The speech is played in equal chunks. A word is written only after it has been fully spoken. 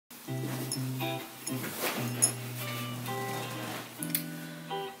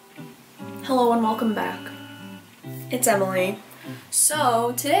Hello and welcome back. It's Emily.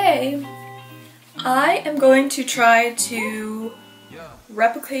 So today I am going to try to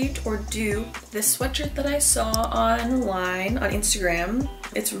replicate or dupe this sweatshirt that I saw online on Instagram.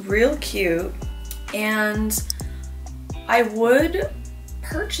 It's real cute and I would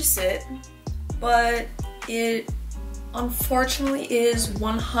purchase it, but it unfortunately is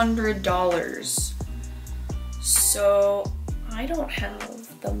 $100. So I don't have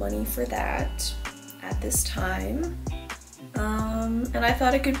the money for that at this time. And I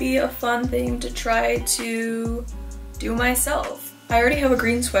thought it could be a fun thing to try to do myself. I already have a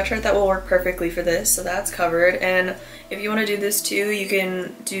green sweatshirt that will work perfectly for this, so that's covered. And if you want to do this too, you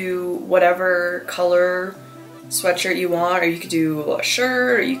can do whatever color sweatshirt you want, or you could do a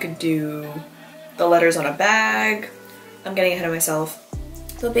shirt, or you could do the letters on a bag. I'm getting ahead of myself.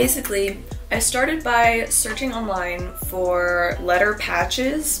 So basically, I started by searching online for letter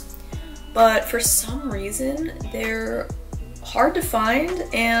patches, but for some reason they're hard to find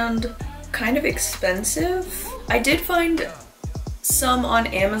and kind of expensive. I did find some on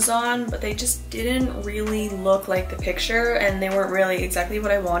Amazon, but they just didn't really look like the picture and they weren't really exactly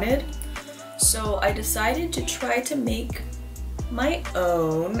what I wanted. So I decided to try to make my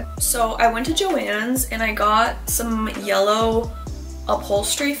own. So I went to Joann's and I got some yellow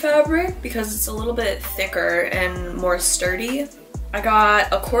upholstery fabric because it's a little bit thicker and more sturdy. I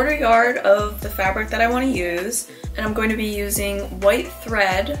got a 1/4 yard of the fabric that I want to use, and I'm going to be using white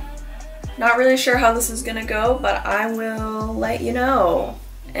thread. Not really sure how this is gonna go, but I will let you know.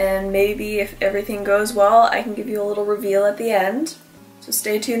 And maybe if everything goes well, I can give you a little reveal at the end. So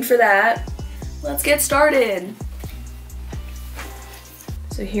stay tuned for that. Let's get started.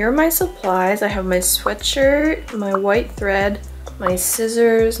 So here are my supplies. I have my sweatshirt, my white thread, my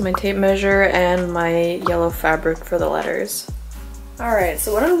scissors, my tape measure, and my yellow fabric for the letters. Alright,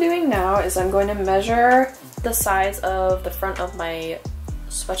 so what I'm doing now is I'm going to measure the size of the front of my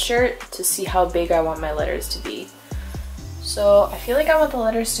sweatshirt to see how big I want my letters to be. So I feel like I want the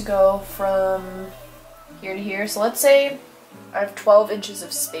letters to go from here to here. So let's say I have 12 inches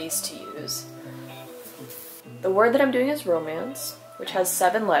of space to use. The word that I'm doing is romance, which has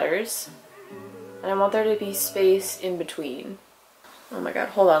 7 letters, and I want there to be space in between. Oh my god,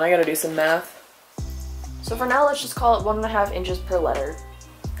 hold on, I gotta do some math. So for now, let's just call it 1.5 inches per letter.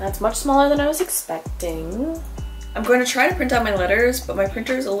 That's much smaller than I was expecting. I'm going to try to print out my letters, but my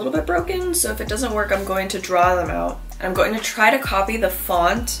printer is a little bit broken, so if it doesn't work, I'm going to draw them out. And I'm going to try to copy the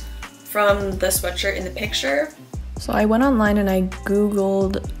font from the sweatshirt in the picture. So I went online and I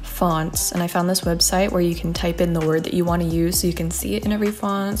googled fonts, and I found this website where you can type in the word that you want to use so you can see it in every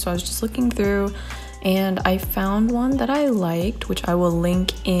font. So I was just looking through and I found one that I liked, which I will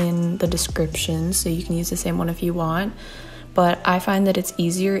link in the description so you can use the same one if you want. But I find that it's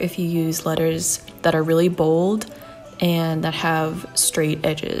easier if you use letters that are really bold and that have straight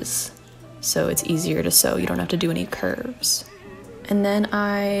edges. So it's easier to sew, you don't have to do any curves. And then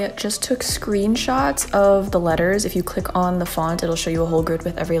I just took screenshots of the letters. If you click on the font, it'll show you a whole grid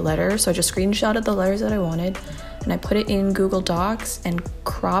with every letter. So I just screenshotted the letters that I wanted and I put it in Google Docs and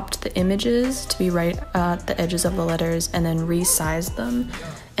cropped the images to be right at the edges of the letters and then resized them.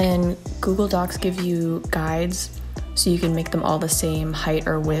 And Google Docs give you guides so you can make them all the same height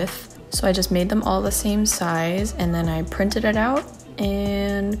or width. So I just made them all the same size and then I printed it out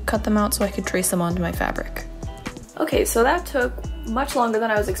and cut them out so I could trace them onto my fabric. Okay, so that took much longer than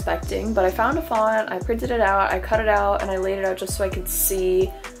I was expecting, but I found a font, I printed it out, I cut it out, and I laid it out just so I could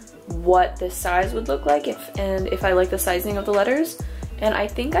see what this size would look like if I like the sizing of the letters. And I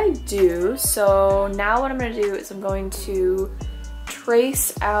think I do, so now what I'm going to do is I'm going to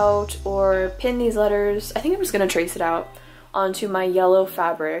trace out or pin these letters. I think I'm just going to trace it out onto my yellow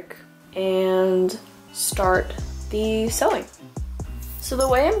fabric and start the sewing. So the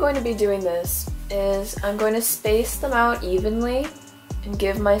way I'm going to be doing this is I'm going to space them out evenly and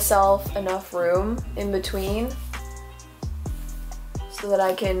give myself enough room in between so that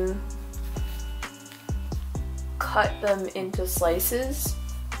I can cut them into slices,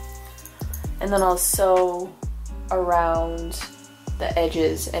 and then I'll sew around the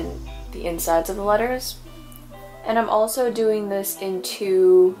edges and the insides of the letters. And I'm also doing this in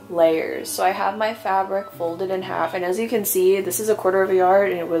 2 layers. So I have my fabric folded in half, and as you can see, this is a 1/4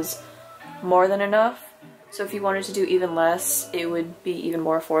 yard and it was more than enough. So if you wanted to do even less, it would be even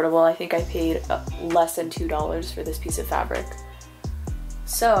more affordable. I think I paid less than $2 for this piece of fabric.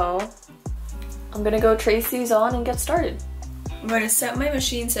 So I'm gonna go trace these on and get started. I'm going to set my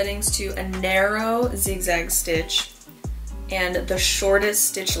machine settings to a narrow zigzag stitch and the shortest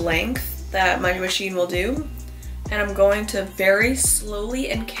stitch length that my machine will do. And I'm going to very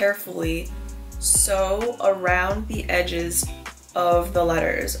slowly and carefully sew around the edges of the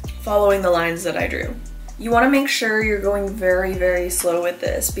letters, following the lines that I drew. You want to make sure you're going very, very slow with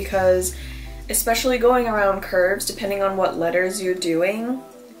this because especially going around curves, depending on what letters you're doing,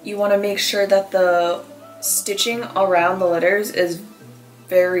 you want to make sure that the stitching around the letters is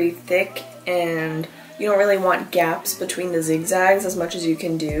very thick and you don't really want gaps between the zigzags as much as you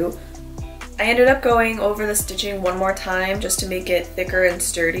can do. I ended up going over the stitching one more time just to make it thicker and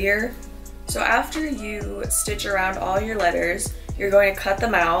sturdier. So after you stitch around all your letters, you're going to cut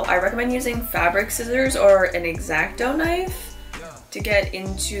them out. I recommend using fabric scissors or an X-Acto knife to get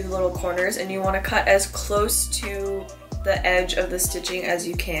into the little corners, and you want to cut as close to the edge of the stitching as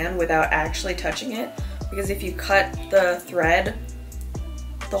you can without actually touching it, because if you cut the thread,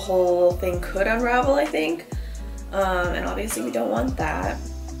 the whole thing could unravel, I think, and obviously we don't want that.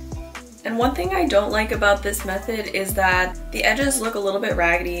 And one thing I don't like about this method is that the edges look a little bit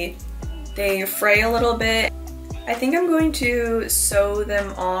raggedy. They fray a little bit. I think I'm going to sew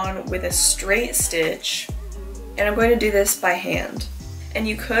them on with a straight stitch, and I'm going to do this by hand. And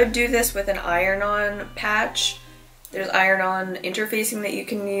you could do this with an iron-on patch. There's iron-on interfacing that you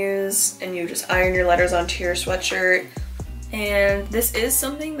can use, and you just iron your letters onto your sweatshirt. And this is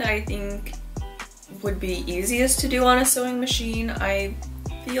something that I think would be easiest to do on a sewing machine. I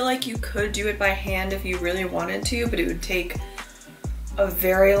feel like you could do it by hand if you really wanted to, but it would take a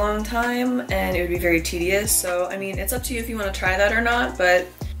very long time and it would be very tedious. So I mean, it's up to you if you want to try that or not, but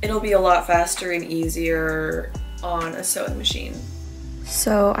it'll be a lot faster and easier on a sewing machine.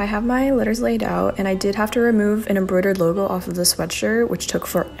 So I have my letters laid out, and I did have to remove an embroidered logo off of the sweatshirt, which took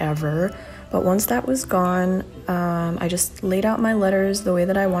forever. But once that was gone, I just laid out my letters the way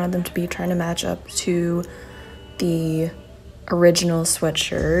that I wanted them to be, trying to match up to the original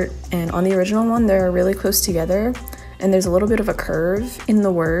sweatshirt. And on the original one, they're really close together, and there's a little bit of a curve in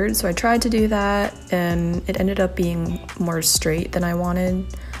the word. So I tried to do that, and it ended up being more straight than I wanted.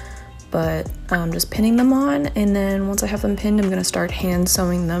 But I'm just pinning them on, and then once I have them pinned, I'm gonna start hand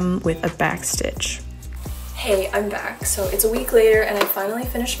sewing them with a back stitch. Hey, I'm back. So it's a week later and I finally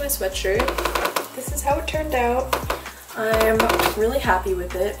finished my sweatshirt. This is how it turned out. I'm really happy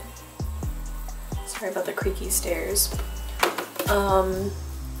with it. Sorry about the creaky stairs.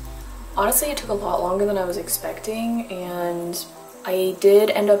 Honestly, it took a lot longer than I was expecting, and I did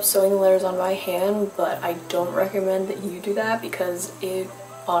end up sewing the letters on by hand, but I don't recommend that you do that because it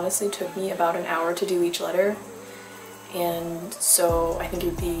honestly took me about an hour to do each letter. And so I think it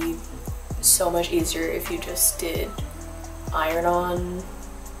would be so much easier if you just did iron-on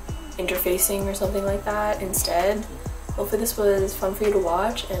interfacing or something like that instead. Hopefully this was fun for you to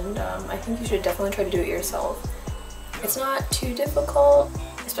watch, and I think you should definitely try to do it yourself. It's not too difficult,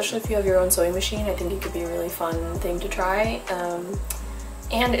 especially if you have your own sewing machine. I think it could be a really fun thing to try,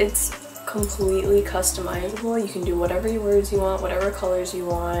 and it's completely customizable. You can do whatever words you want, whatever colors you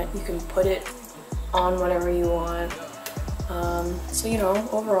want. You can put it on whatever you want. So you know,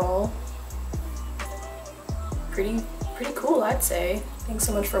 overall, pretty cool, I'd say. Thanks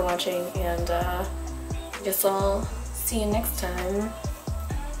so much for watching, and I guess I'll see you next time.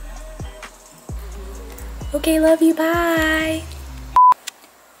 Okay, love you, bye!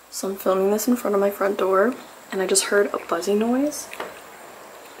 So I'm filming this in front of my front door, and I just heard a buzzing noise,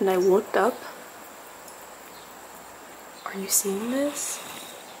 and I looked up. Are you seeing this?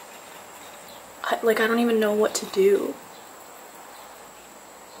 I don't even know what to do.